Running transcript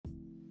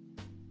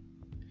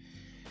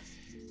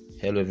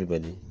Hello,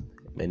 everybody.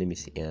 My name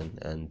is Ian,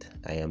 and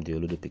I am the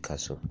Oludo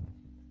Picasso.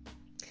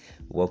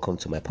 Welcome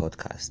to my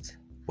podcast,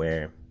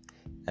 where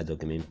I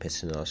document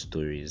personal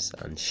stories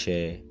and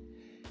share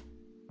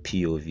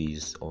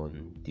POVs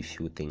on the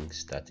few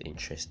things that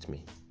interest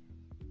me.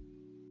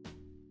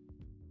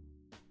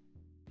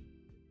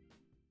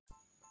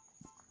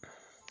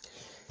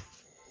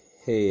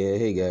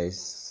 Hey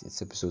guys!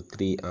 It's episode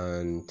 3,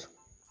 and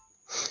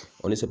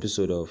on this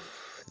episode of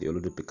the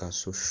Oludo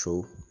Picasso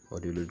show or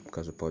the Oludo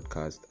Picasso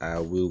podcast, I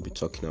will be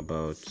talking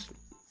about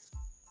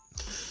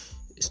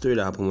a story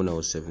that happened when I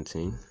was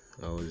 17.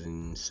 I was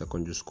in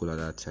secondary school at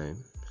that time.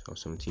 I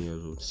was 17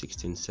 years old,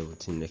 16,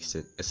 17, next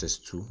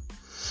SS2,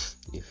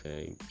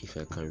 if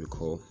I can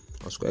recall.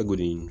 I was quite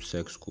good in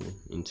sec school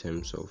in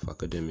terms of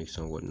academics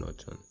and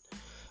whatnot, and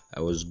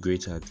I was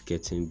great at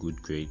getting good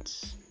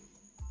grades.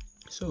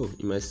 So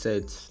in my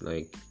set,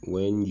 like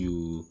when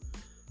you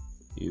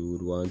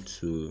would want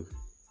to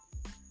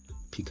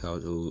pick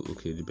out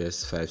the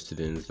best 5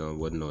 students and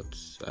whatnot,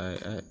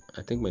 I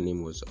think my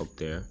name was up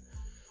there.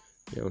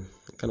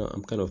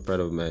 I'm kind of proud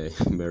of my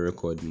my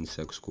record in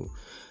sec school,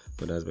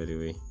 but that's by the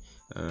way.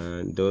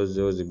 And there was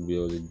a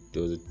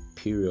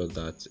period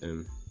that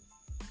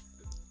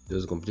there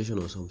was a competition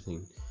or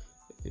something.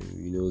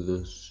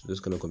 Those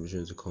kind of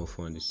competitions to come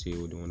for, and they say,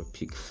 they want to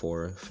pick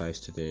 4-5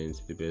 students,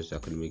 the best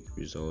academic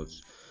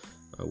results,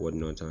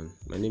 whatnot. And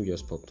my name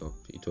just popped up.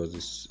 It was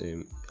this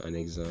an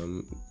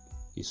exam,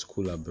 a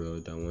school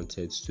abroad that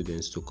wanted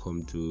students to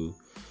come do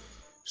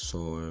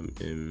some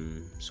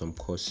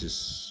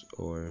courses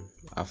or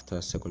after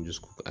secondary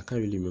school. I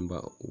can't really remember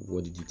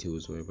what the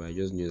details were, but I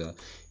just knew that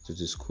it was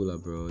a school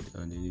abroad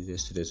and they needed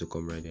students to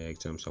come write their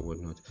exams or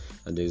whatnot.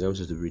 And the exams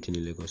was to be written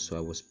in Lagos, so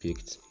I was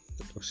picked.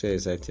 I was so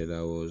excited.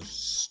 I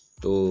was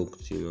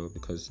stoked,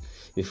 because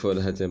before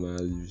that time I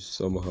had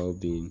somehow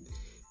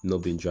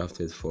not been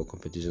drafted for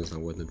competitions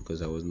and whatnot,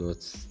 because I was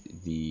not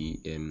the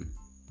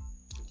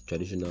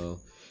traditional,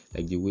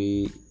 like the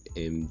way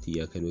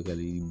the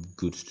academically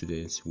good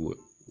students were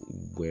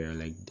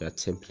like their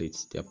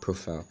templates, their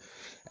profile.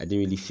 I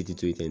didn't really fit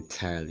into it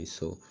entirely,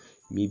 so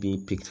me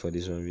being picked for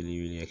this one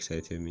really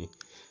excited me.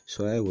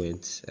 So I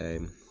went.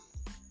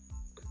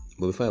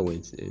 But before I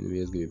went, let me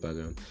just give you a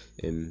background.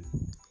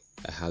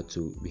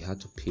 We had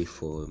to pay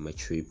for my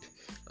trip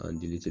and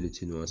the little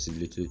nuances,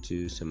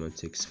 little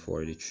semantics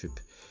for the trip.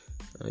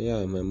 My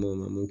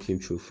mom came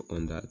through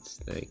on that.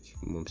 Like,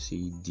 mom,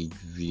 she did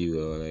really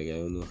well. Like, I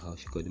don't know how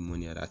she got the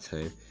money at that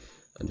time,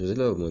 and there was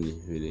a lot of money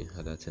really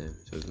at that time.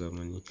 There was a lot of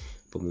money,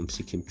 but mom,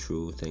 she came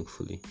through,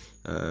 thankfully,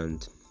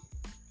 and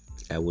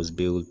I was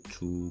able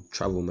to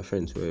travel with my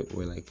friends.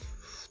 We're like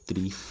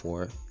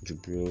 3-4,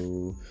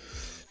 Jibril,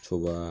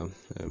 Toba,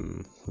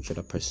 which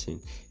other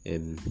person,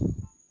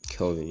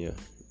 Kelvin,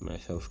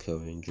 myself,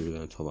 Kelvin, Jibril,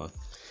 and Toba.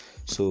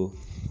 So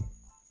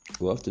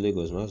we were off to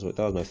Lagos.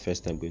 That was my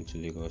first time going to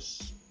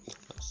Lagos.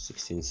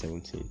 16,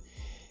 17.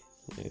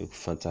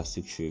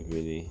 Fantastic trip,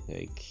 really.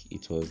 Like,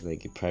 it was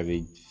like a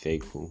private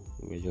vehicle.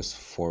 We were just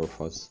 4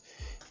 of us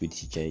with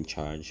teacher in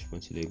charge.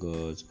 Went to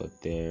Lagos,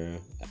 got there.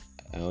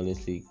 I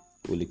honestly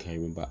only can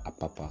remember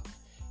Apapa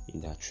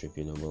in that trip,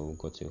 but we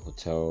got to a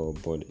hotel,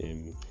 bought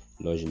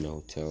lodged in a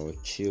hotel,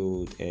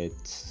 chilled,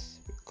 ate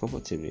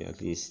comfortably, at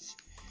least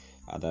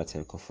at that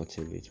time,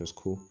 comfortably. It was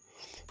cool.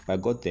 But I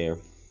got there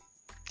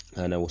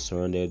and I was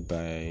surrounded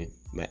by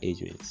my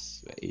age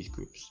mates, my age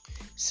groups,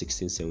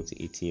 16, 17,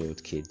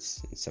 18-year-old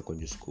kids in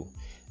secondary school.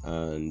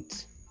 And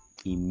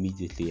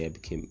immediately I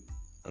became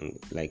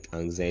like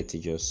anxiety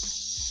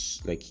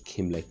just like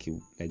came like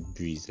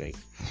breeze, like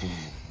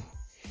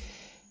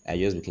I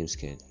just became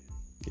scared,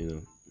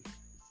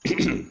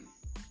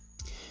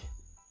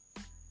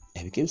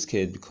 I became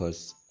scared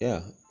because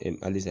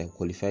at least I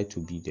qualified to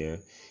be there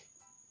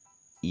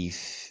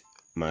if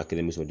my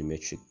academics were the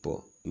metric,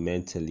 but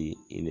mentally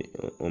in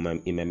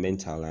my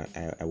mental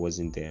I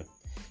wasn't there.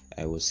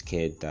 I was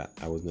scared that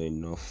I was not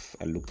enough.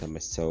 I looked at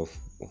myself.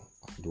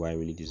 Do I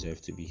really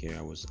deserve to be here?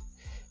 I was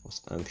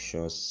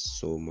anxious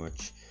so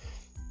much.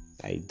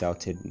 I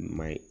doubted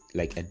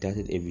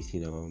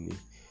everything about me,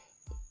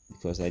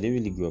 because I didn't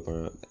really grow up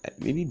around.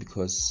 Maybe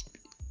because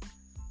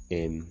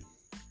I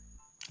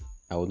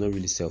was not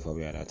really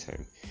self-aware at that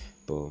time,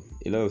 but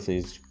a lot of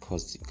things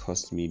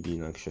caused me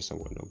being anxious and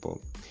whatnot. But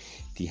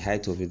the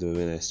height of it was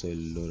when I saw a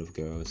lot of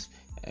girls.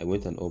 I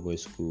went to an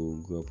all-boys school,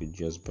 grew up with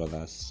just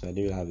brothers, so I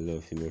didn't really have a lot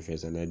of female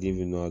friends, and I didn't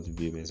even know how to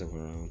be myself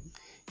around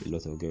a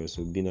lot of girls.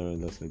 So being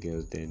around lots of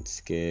girls then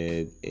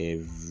scared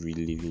every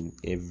living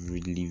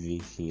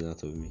thing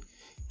out of me,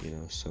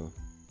 So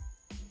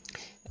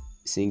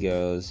seeing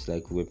girls,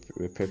 like we're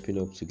prepping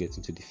up to get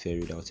into the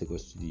ferry that will take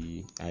us to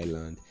the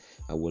island.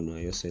 I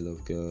just saw a lot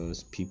of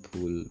girls,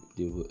 people.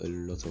 There were a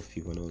lot of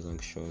people, and I was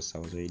anxious. I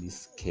was really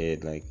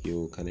scared. Like,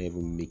 can I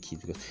even make it?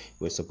 Because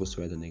we're supposed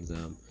to write an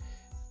exam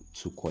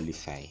to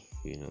qualify,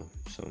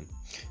 So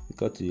we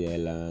got to the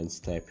island,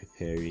 started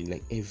preparing.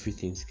 Like,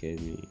 everything scared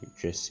me.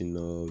 Dressing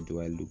up,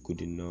 do I look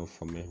good enough?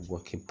 Am I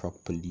working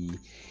properly?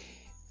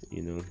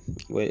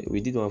 We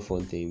did one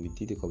fun thing. We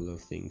did a couple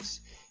of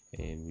things,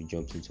 and we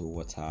jumped into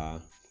water.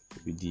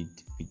 we did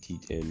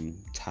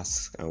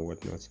tasks and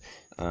whatnot.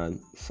 And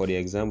for the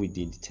exam we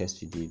did, the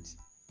test we did,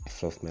 I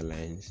fluffed my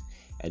lines.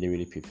 I didn't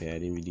really prepare. I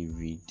didn't really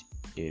read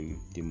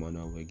the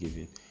manual we're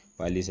given,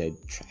 but at least I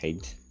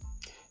tried.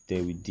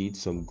 Then we did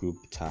some group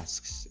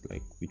tasks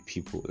like with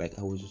people. Like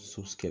I was just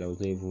so scared. I was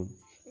not even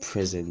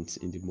present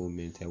in the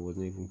moment. I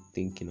wasn't even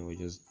thinking. I was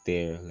just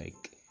there,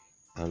 like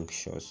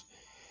anxious.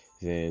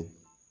 Then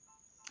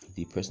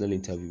the personal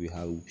interview we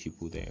had with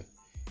people there,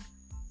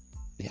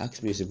 they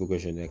asked me a simple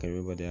question. I can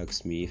remember they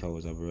asked me if I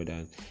was abroad,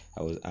 and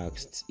I was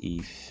asked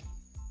if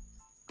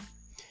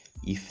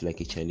like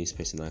a Chinese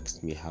person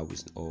asked me how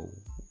is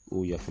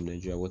you're from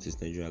Nigeria, what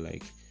is Nigeria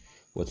like?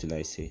 What will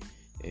I say?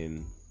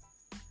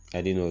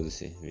 I didn't know what to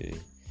say really.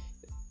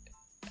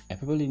 I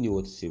probably knew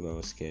what to say, but I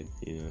was scared,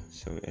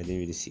 so I didn't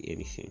really see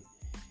anything.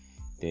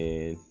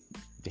 Then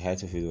the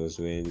height of it was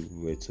when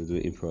we were to do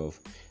improv,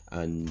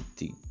 and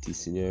the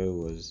scenario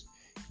was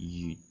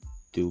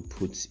they'll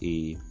put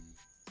a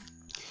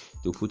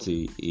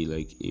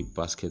like a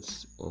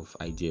basket of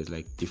ideas,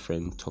 like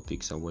different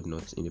topics and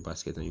whatnot in the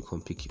basket, and you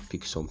can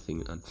pick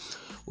something, and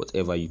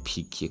whatever you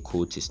pick, a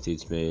quote, a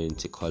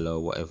statement, a color,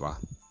 whatever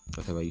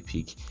you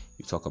pick,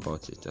 you talk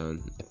about it. And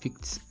I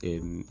picked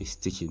a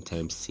Stitch in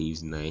Time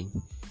Saves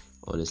 9.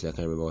 Honestly, I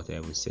can't remember what I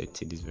even said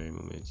till this very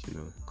moment,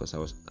 because I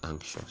was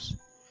anxious.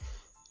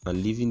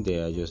 And leaving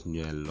there, I just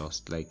knew I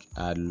lost. Like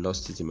I had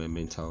lost it in my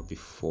mental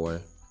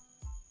before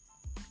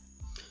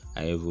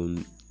I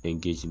even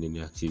engaged in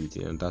any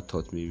activity, and that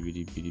taught me a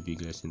really, really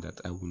big lesson that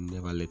I will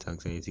never let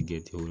anxiety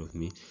get a hold of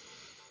me.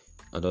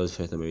 And that was the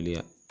first time I really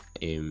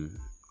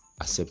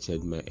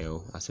accepted my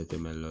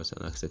loss,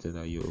 and accepted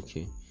that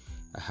okay,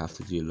 I have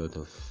to do a lot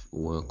of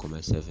work on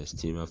my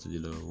self-esteem. I have to do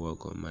a lot of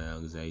work on my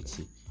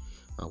anxiety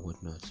and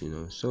whatnot,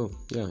 So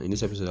yeah, in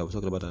this episode I was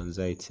talking about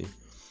anxiety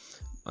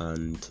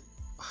and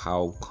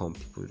how come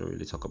people don't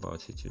really talk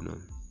about it,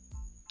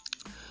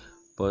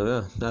 But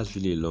yeah, that's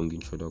really a long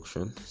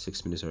introduction.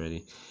 6 minutes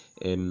already.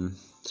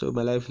 So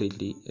my life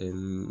lately,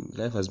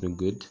 life has been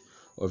good.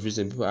 Of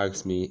recent, people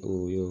ask me,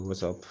 "Oh, yo,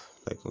 what's up?"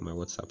 Like on my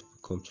WhatsApp, people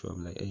come through.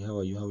 I'm like, "Hey, how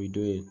are you? How are you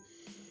doing?"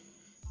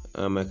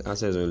 My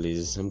answer is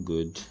always, "I'm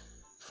good,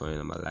 fine.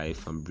 I'm alive.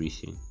 I'm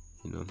breathing."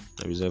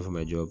 I resigned from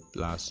my job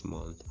last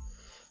month.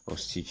 I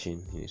was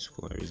teaching in a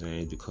school. I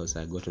resigned because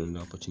I got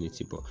another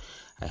opportunity, but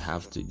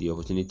the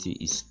opportunity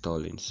is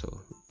stalling.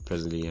 So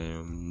presently, I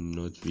am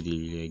not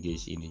really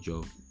engaged in a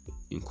job,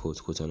 in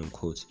quote and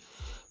unquote,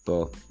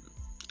 but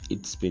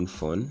it's been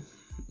fun.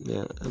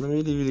 Yeah, and I'm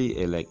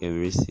really like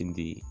embracing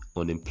the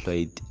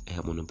unemployed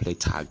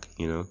tag,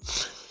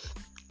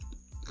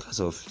 because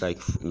of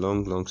like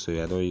long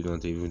story. I don't really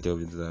want to even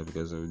delve into that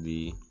because of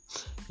the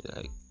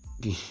like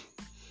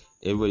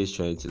everybody's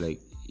trying to like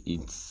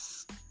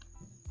it's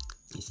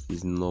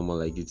normal,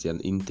 like it's an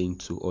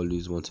instinct to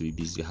always want to be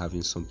busy,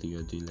 having something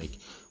you're doing, like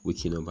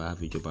waking up, I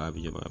have a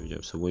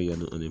job. So when you're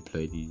not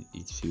unemployed,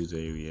 it feels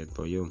very weird.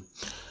 But I'm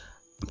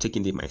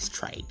taking it my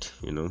stride,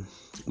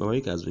 My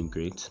week has been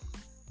great.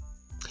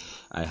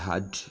 I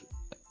had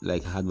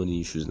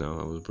money issues now.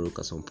 I was broke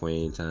at some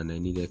point and I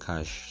needed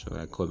cash, so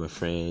I called a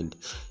friend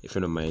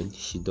of mine.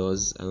 She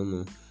does, I don't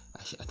know,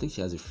 I think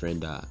she has a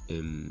friend that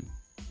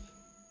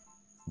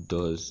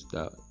does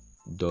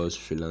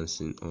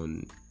freelancing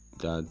on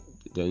that.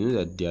 I know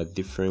that there are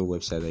different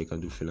websites that you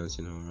can do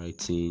freelancing on,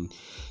 writing,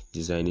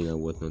 designing,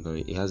 and whatnot.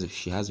 And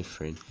she has a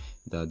friend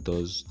that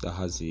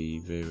has a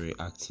very, very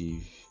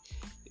active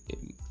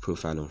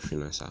profile on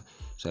Freelancer.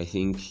 So I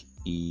think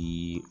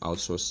he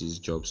outsources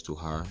jobs to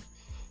her.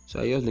 So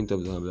I just linked up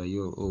with her. I'm like,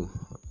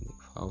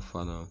 how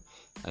far now?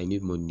 I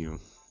need money.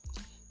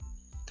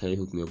 Can you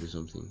hook me up with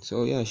something?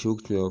 So yeah, she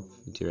hooked me up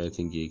with the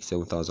writing gig,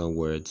 7,000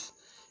 words.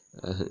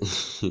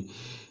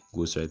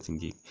 Ghostwriting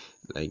gig.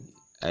 Like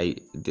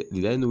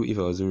did I know if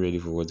I wasn't ready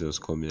for what was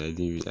coming? I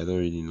don't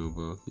really know,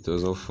 but it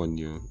was not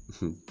funny.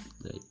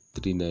 Like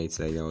 3 nights,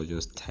 like I was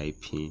just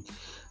typing,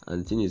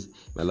 and the thing is,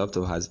 my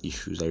laptop has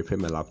issues. I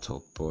repaired my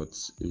laptop, but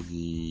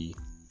the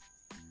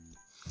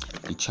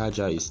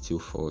charger is still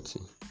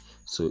faulty,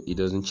 so it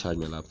doesn't charge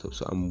my laptop.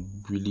 So I'm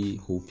really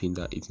hoping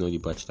that it's not the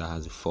battery that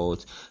has a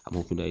fault. I'm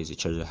hoping that it's the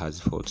charger that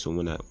has a fault. So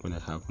when I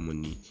have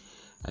money,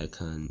 I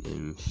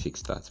can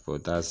fix that.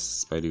 But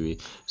that's by the way.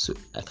 So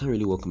I can't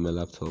really work on my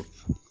laptop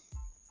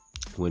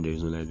when there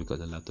is no light because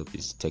the laptop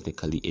is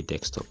technically a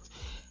desktop.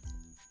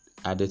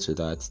 Added to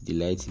that, the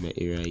light in my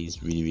area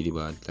is really, really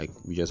bad. Like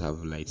we just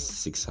have like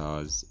 6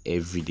 hours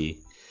every day.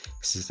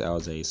 6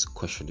 hours is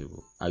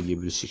questionable.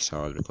 Arguably 6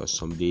 hours because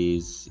some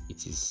days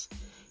it is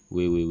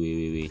way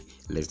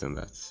less than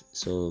that.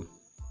 So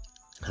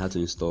I had to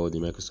install the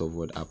Microsoft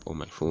Word app on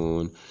my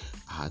phone.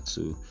 I had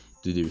to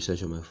do the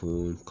research on my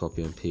phone,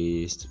 copy and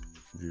paste,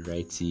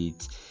 rewrite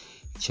it,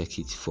 check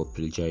it for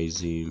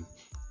plagiarism,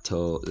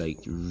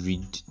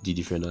 read the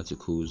different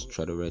articles,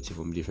 try to write it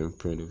from different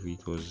point of view.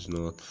 It was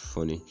not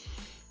funny,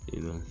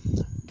 it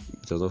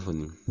was not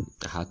funny.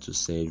 I had to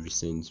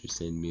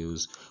resend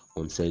mails,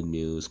 unsend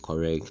mails,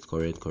 correct,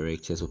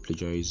 check for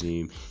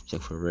plagiarism,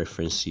 check for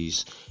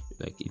references,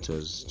 Like it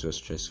was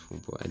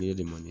stressful, but I needed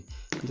the money.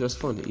 It was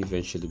fun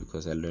eventually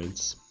because at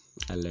least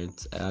I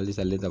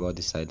learned about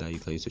the site that you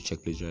can use to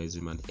check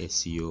plagiarism and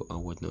SEO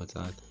and whatnot.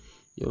 And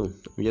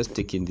I'm just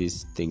taking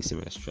these things in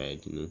my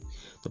stride, not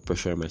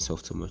pressuring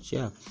myself too much.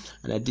 Yeah,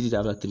 and I did it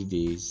after 3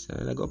 days,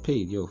 and I got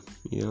paid,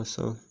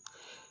 so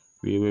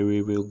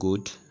real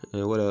good.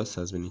 And what else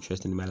has been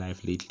interesting in my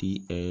life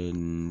lately?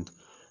 And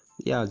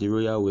yeah, the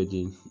royal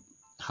wedding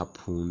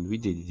happened. We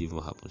did it even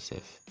happen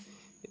safe.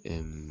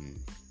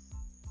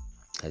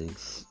 I think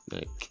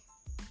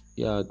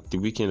the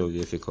weekend of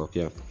the FA Cup.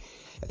 Yeah,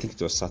 I think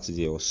it was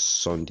Saturday or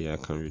Sunday. I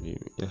can't really.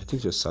 Yeah, I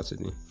think it was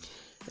Saturday.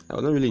 I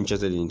was not really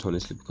interested in it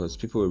honestly because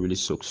people were really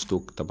so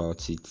stoked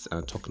about it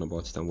and talking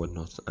about it and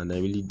whatnot, and I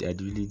really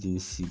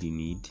didn't see the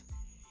need.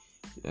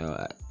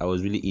 I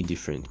was really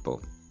indifferent, but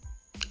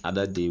at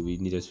that day we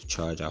needed to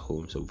charge at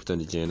home, so we put on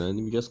the channel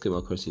and we just came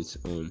across it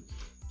on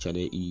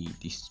Channel E.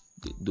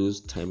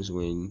 Those times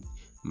when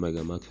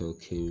Meghan Markle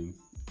came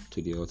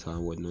to the altar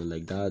and whatnot,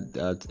 like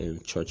that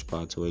church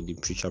part where the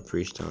preacher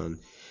preached and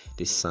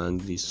they sang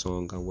this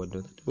song and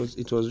whatnot.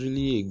 It was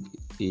really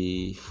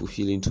a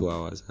fulfilling 2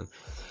 hours, and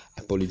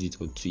I followed it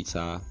on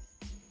Twitter.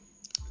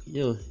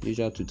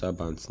 Usual Twitter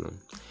bans now,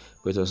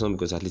 but it was fun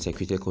because at least I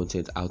created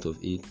content out of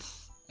it.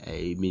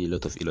 I made a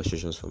lot of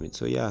illustrations from it,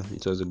 so yeah,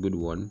 it was a good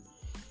one.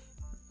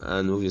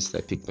 And obviously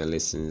I picked my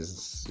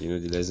lessons, the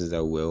lessons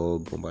that we're all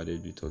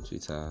bombarded with on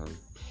Twitter.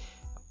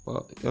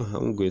 Well, I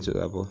won't go into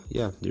that, but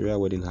yeah, the real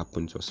wedding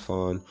happened. It was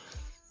fun.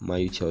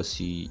 Man U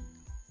Chelsea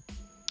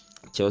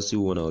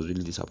won. I was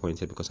really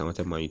disappointed because I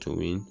wanted Man U to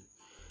win.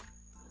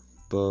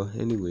 But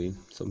anyway,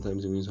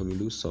 sometimes you win some, you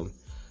lose some.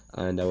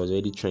 And I was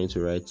already trying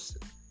to write.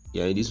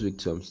 Yeah, this week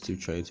too, I'm still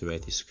trying to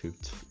write a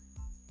script.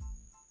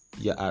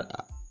 Yeah,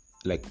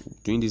 like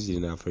doing this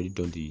video, I've already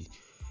done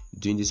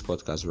doing this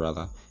podcast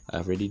rather.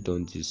 I've already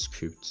done the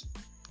script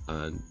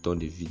and done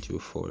the video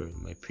for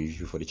my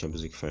preview for the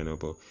Champions League final,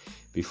 but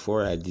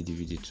before I did the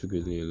video, it took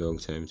me a long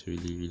time to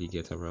really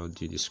get around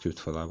to the script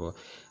for that, but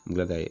I'm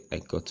glad I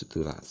got to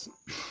do that.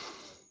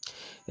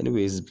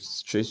 Anyways,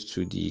 straight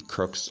to the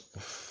crux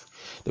of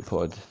the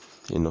pod.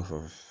 Enough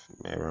of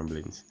my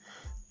ramblings.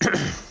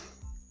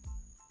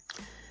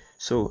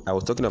 So I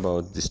was talking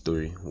about this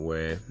story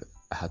where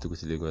I had to go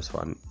to Lagos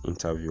for an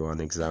interview or an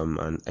exam,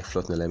 and I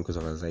flopped my line because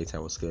of anxiety. I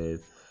was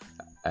scared.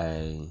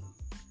 I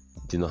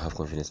did not have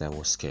confidence. I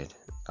was scared.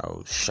 I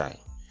was shy.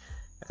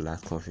 I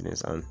lacked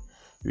confidence, and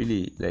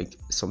really, like,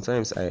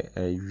 sometimes I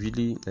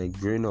really like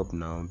growing up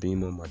now, being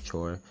more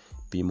mature,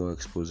 being more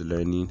exposed,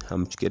 learning.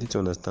 I'm getting to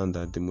understand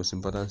that the most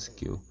important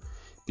skill,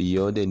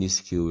 beyond any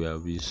skill we are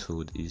being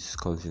sold, is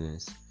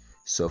confidence,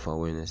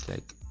 self-awareness.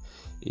 Like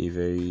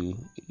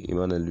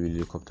Emmanuel really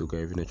look up to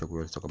Gary Vaynerchuk.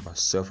 We talk about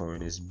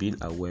self-awareness, being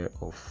aware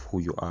of who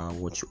you are,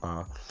 what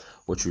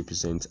you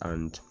represent,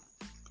 and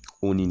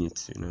owning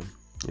it.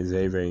 It's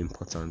very, very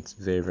important.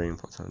 Very, very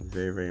important.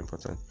 Very, very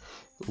important.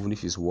 Even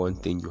if it's one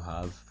thing you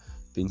have,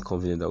 being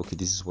confident that okay,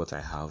 this is what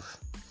I have,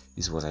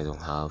 this is what I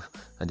don't have,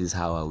 and this is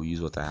how I will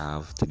use what I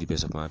have to the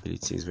best of my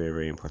ability is very,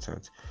 very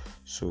important.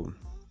 So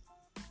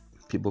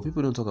people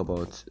don't talk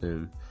about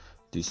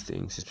these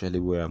things, especially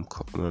where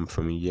I'm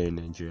from here in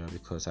Nigeria,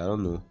 because I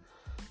don't know,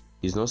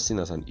 it's not seen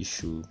as an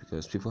issue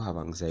because people have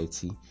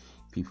anxiety,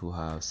 people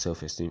have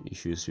self-esteem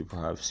issues, people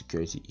have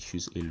security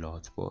issues a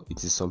lot, but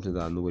it is something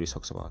that nobody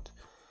talks about.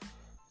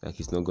 Like,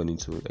 it's not gone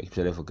into, like,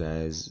 especially for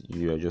guys,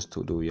 you are just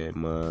told, oh, you're a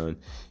man,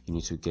 you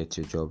need to get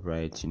your job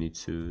right, you need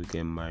to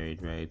get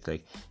married right.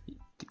 Like,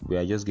 we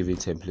are just giving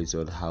templates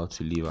on how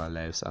to live our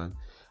lives, and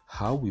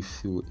how we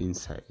feel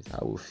inside,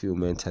 how we feel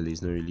mentally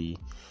is not really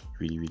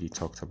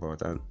talked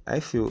about. And I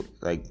feel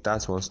like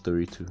that's one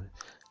story to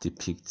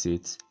depict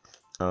it.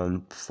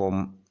 And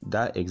from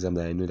that exam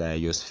that I know that I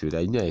just failed,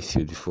 I knew I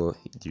failed before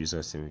the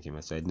results even came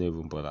out, so I didn't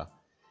even bother.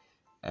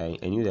 I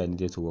knew that I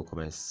needed to work on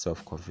my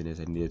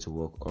self-confidence. I needed to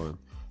work on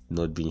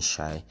not being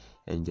shy.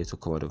 I needed to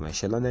come out of my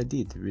shell, and I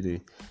did.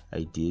 Really,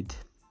 I did.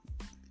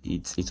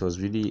 It was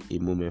really a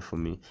moment for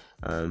me,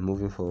 and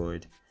moving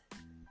forward.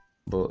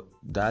 But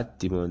that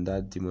demon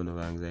of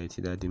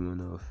anxiety, that demon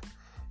of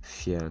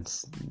fear and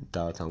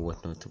doubt and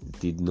whatnot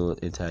did not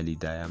entirely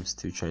die. I'm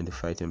still trying to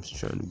fight. I'm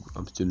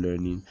still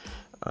learning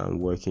and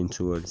working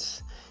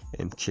towards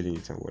killing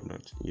it and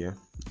whatnot. Yeah,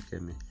 you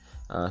get me.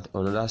 And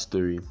another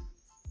story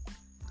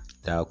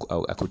that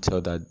I could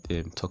tell that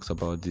talks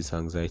about this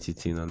anxiety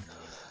thing and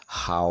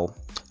how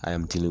I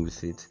am dealing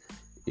with it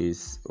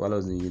is, while I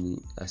was in uni,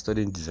 I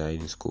studied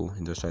design in school,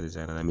 industrial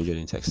design, and I majored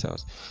in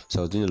textiles. So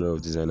I was doing a lot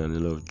of design and a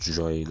lot of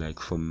drawing. Like,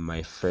 from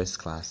my first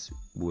class,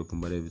 we were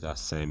bombarded with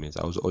assignments.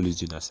 I was always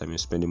doing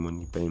assignments, spending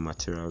money, buying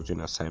materials,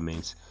 doing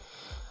assignments,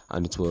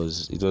 and it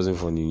wasn't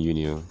funny in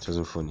uni. It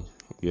wasn't funny.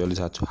 We always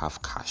had to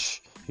have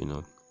cash,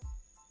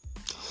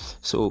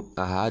 So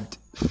I had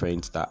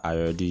friends that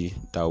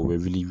were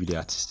really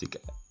artistic.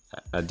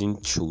 I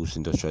didn't choose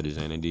industrial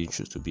design. I didn't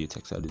choose to be a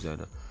textile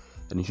designer.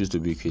 I didn't choose to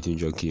be a creative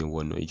junkie and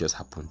whatnot. It just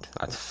happened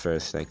at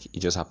first. Like, it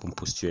just happened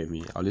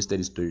posteriorly. I always tell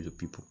this story to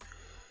people.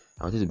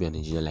 I wanted to be an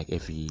engineer like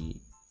every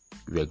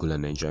regular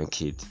Nigerian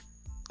kid.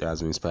 that has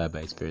been inspired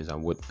by experience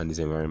and his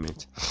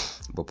environment.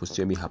 But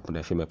post-UME happened.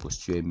 I failed my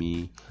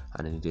post-UME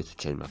and I needed to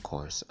change my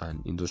course.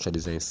 And industrial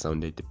design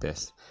sounded the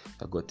best.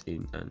 I got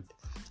in, and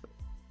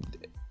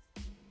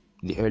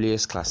the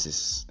earliest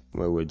classes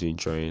where we were doing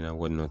drawing and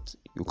whatnot,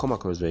 you come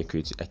across very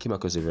creative. I came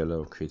across a very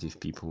lot of creative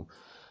people,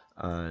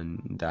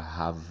 and that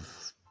have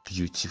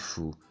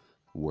beautiful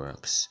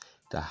works,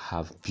 that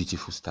have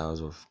beautiful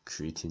styles of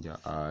creating their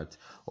art,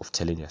 of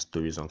telling their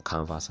stories on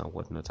canvas and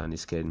whatnot, and it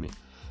scared me.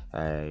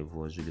 I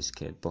was really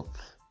scared, but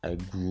I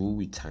grew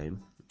with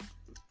time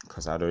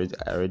because I was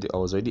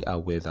already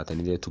aware that I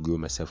needed to grow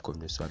my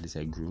self-confidence. So at least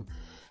I grew.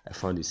 I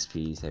found a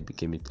space.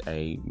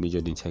 I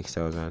majored in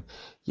textiles, and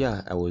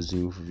yeah, I was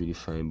doing really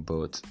fine.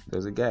 But there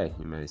was a guy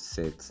in my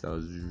set that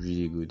was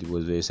really good. He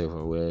was very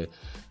self-aware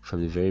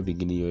from the very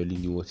beginning. He already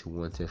knew what he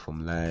wanted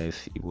from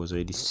life. He was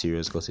already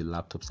serious. Got a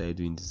laptop, started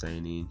doing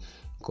designing,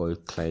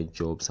 got client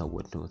jobs and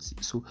whatnot.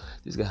 So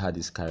this guy had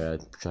his career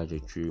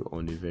trajectory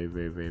on a very,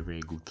 very, very,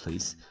 very good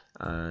place.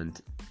 And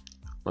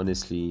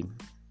honestly,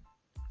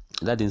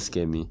 that didn't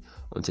scare me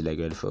until I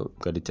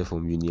graduated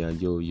from uni, and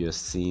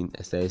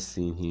I started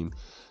seeing him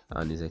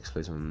and his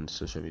exploits on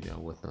social media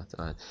and whatnot,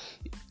 and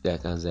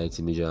like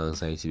major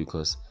anxiety,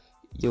 because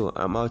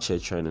I'm out here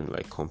trying to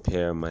like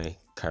compare my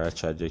career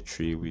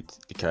trajectory with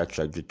the career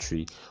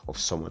trajectory of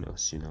someone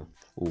else.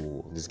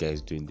 Oh, this guy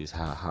is doing this.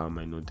 How am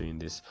I not doing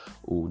this?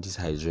 Oh, this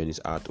guy is doing his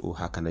art. Oh,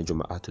 how can I draw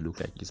my art to look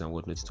like this and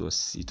whatnot? It was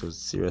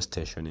serious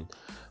tensioning,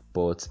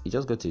 but it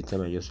just got to a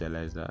time I just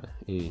realized that,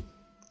 hey,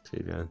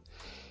 Fabian,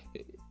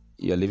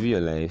 you're living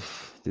your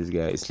life. This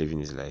guy is living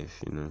his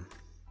life,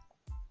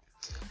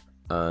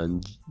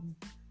 and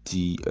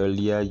the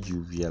earlier you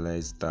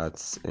realize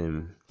that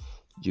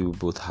you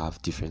both have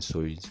different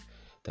stories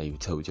that you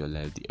tell with your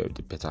life,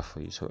 the better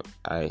for you. So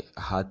I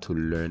had to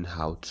learn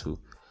how to,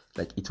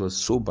 like, it was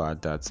so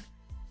bad that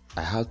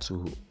I had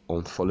to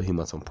unfollow him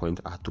at some point.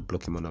 I had to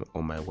block him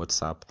on my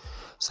WhatsApp,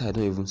 so I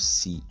don't even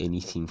see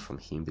anything from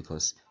him,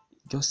 because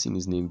just seeing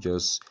his name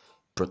just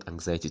brought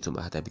anxiety to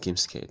my heart. I became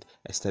scared.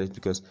 I started,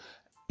 because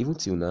even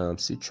till now, I'm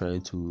still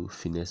trying to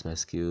finesse my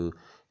skill,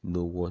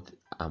 know what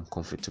I'm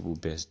comfortable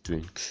best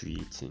doing,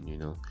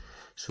 creating.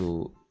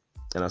 So,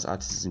 and as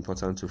artists, it's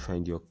important to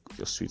find your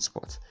sweet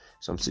spot.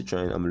 So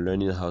I'm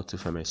learning how to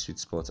find my sweet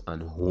spot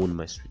and hone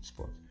my sweet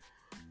spot.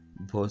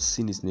 But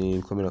seeing his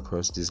name, coming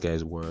across this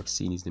guy's work,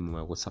 seeing his name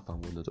on my WhatsApp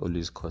and whatnot,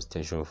 always caused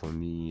tension for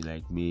me,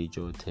 like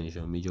major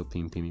tension, major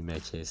pain in my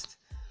chest.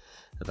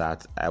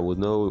 That I would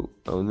no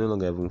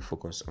longer even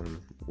focus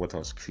on what I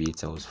was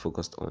creating. I was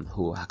focused on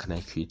how can I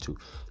create to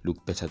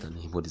look better than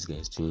what this guy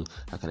is doing?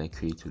 How can I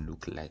create to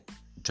look like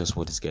just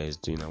what this guy is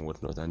doing and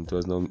whatnot? And it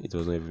was not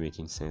even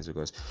making sense,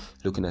 because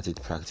looking at it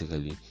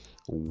practically,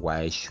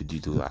 why should you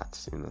do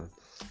that?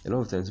 A lot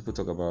of times people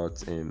talk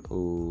about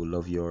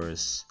love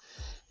yours,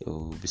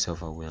 be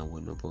self-aware and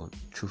whatnot, but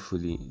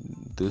truthfully,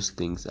 those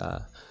things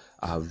are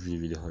really,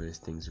 really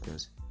honest things,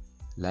 because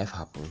life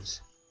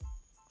happens.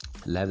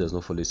 Life does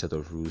not follow a set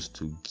of rules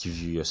to give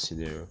you your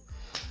scenario,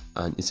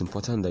 and it's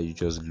important that you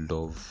just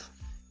love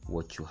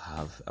what you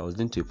have. I was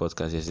listening to a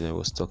podcast yesterday. I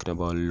was talking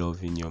about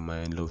loving your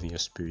mind, loving your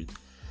spirit,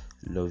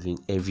 loving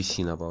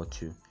everything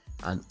about you,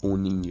 and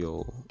owning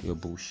your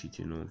bullshit.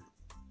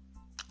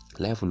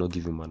 Life will not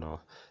give you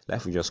manual.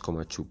 Life will just come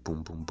at you,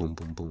 boom, boom, boom,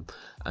 boom, boom,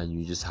 and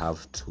you just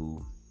have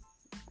to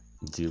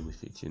deal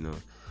with it.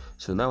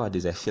 So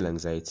nowadays I feel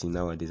anxiety.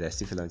 Nowadays I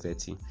still feel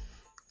anxiety,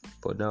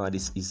 but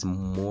nowadays it's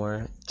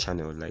more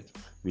channeled. Like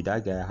with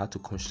that guy, I had to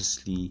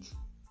consciously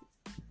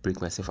break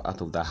myself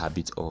out of that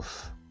habit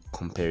of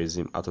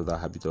comparison, out of that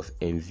habit of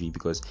envy,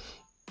 because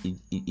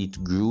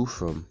it grew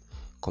from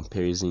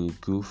comparison,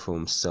 it grew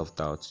from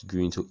self-doubt, it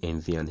grew into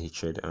envy and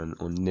hatred and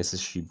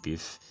unnecessary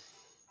beef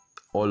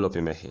all up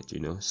in my head.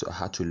 So I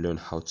had to learn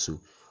how to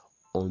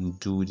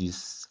undo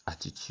these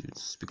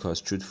attitudes,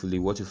 because truthfully,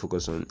 what you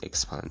focus on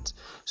expands.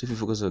 So if you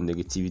focus on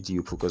negativity,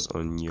 you focus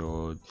on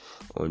your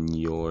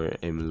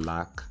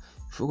lack,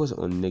 focus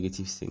on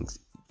negative things,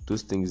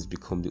 those things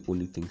become the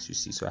only things you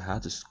see. So I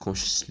had to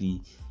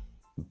consciously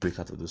break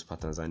out of those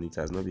patterns, and it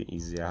has not been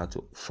easy. I had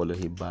to follow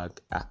him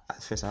back.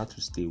 At first I had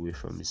to stay away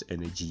from his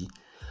energy,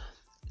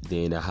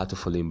 then I had to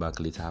follow him back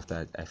later,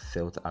 after I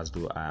felt as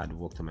though I had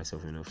worked on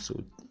myself enough.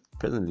 So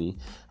presently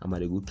I'm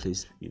at a good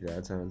place with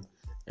that, and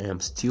I am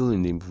still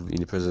in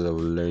the process of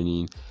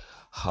learning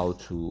how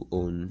to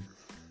own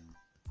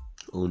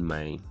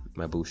my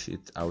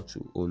bullshit, how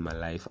to own my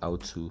life, how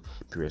to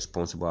be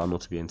responsible, how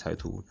not to be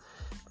entitled.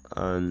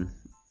 And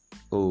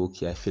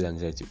okay, I feel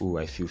anxiety.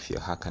 I feel fear.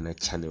 How can I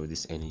channel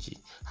this energy?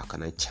 How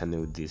can I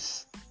channel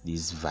this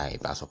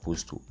vibe, as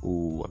opposed to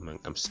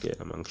I'm scared,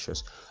 I'm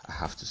anxious. I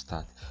have to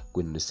start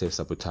going on the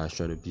self-sabotage,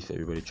 trying to beef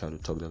everybody, trying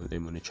to talk down to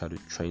them, and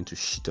trying to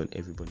shit on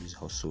everybody's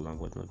hustle and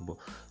whatnot. But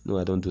no,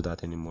 I don't do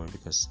that anymore,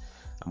 because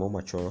I'm more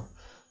mature.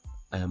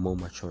 I am more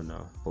mature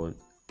now. But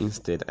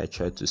instead, I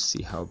try to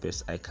see how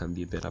best I can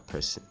be a better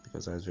person,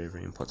 because that's very,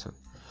 very important.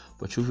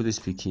 But truthfully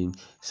speaking,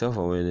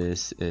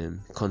 self-awareness,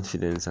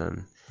 confidence,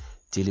 and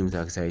dealing with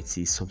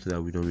anxiety is something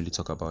that we don't really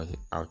talk about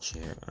out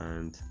here,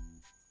 and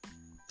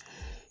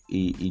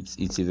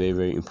it's a very,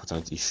 very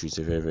important issue. It's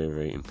a very, very,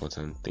 very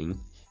important thing,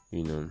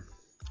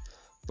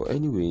 But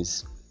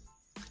anyways,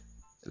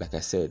 like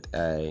I said,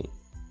 I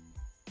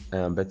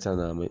am better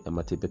now. I'm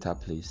at a better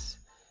place.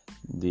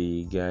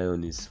 The guy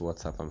on his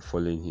WhatsApp, I'm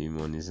following him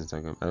on his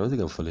Instagram. I don't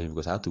think I'm following him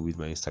because I have to with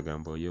my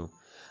Instagram, but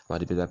I'm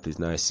at a better place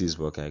now. I see his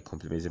work, I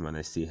compliment him and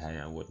I say hi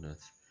and whatnot,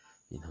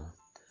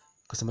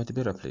 because I'm at a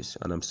better place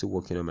and I'm still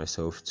working on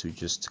myself to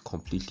just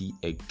completely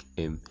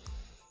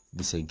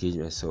disengage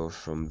myself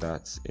from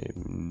that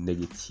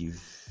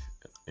negative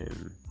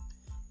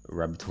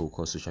rabbit hole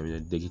called social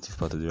media, negative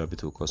part of the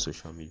rabbit hole called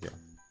social media,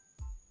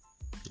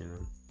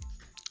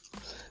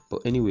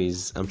 But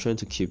anyways, I'm trying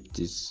to keep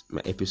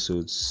my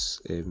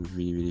episodes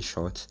really, really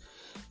short.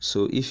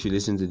 So if you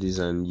listen to this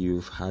and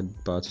you've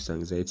had bouts with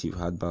anxiety, you've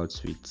had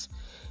bouts with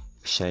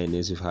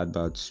shyness, you've had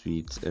bouts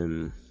with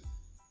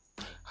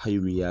how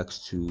you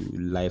react to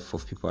life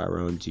of people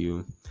around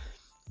you,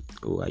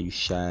 or are you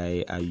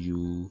shy? Are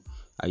you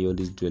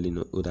always dwelling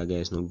on, oh, that guy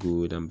is not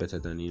good, I'm better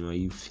than are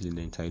you feeling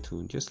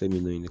entitled? Just let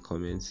me know in the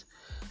comments,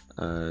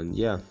 and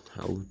yeah,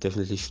 I'll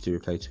definitely shoot a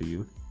reply to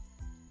you.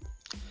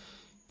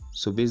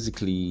 So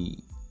basically,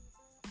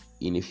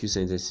 in a few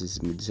sentences,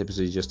 this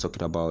episode is just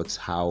talking about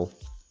how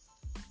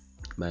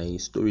my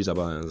stories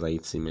about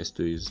anxiety, my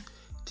stories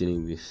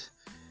dealing with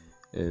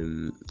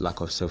lack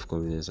of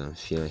self-confidence and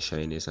fear and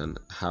shyness, and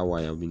how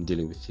I have been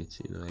dealing with it.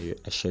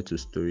 I shared 2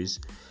 stories,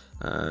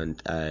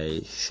 and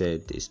I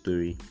shared a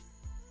story,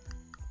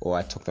 or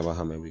I talked about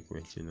how my week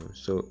went.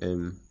 So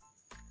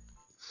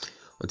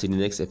until the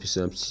next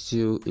episode, I'm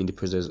still in the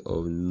process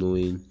of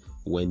knowing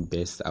when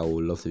best I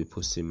would love to be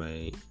posting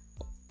my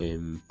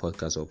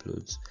podcast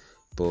uploads.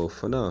 But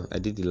for now, I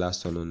did the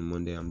last one on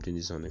Monday. I'm doing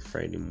this on a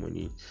Friday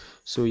morning.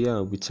 So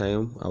yeah, with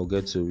time, I'll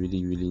get to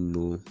really, really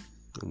know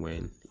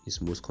when it's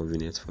most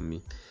convenient for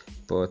me.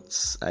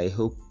 But I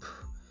hope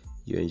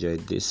you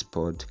enjoyed this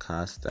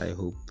podcast. I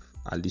hope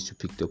at least you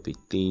picked up a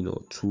thing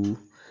or two.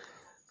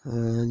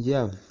 And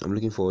yeah, I'm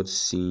looking forward to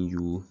seeing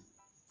you,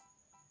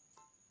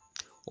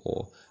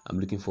 or I'm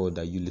looking forward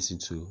that you listen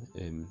to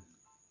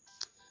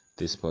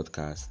this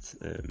podcast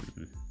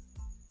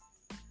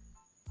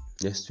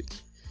next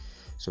week.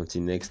 So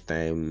until next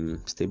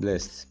time, stay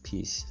blessed.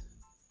 Peace.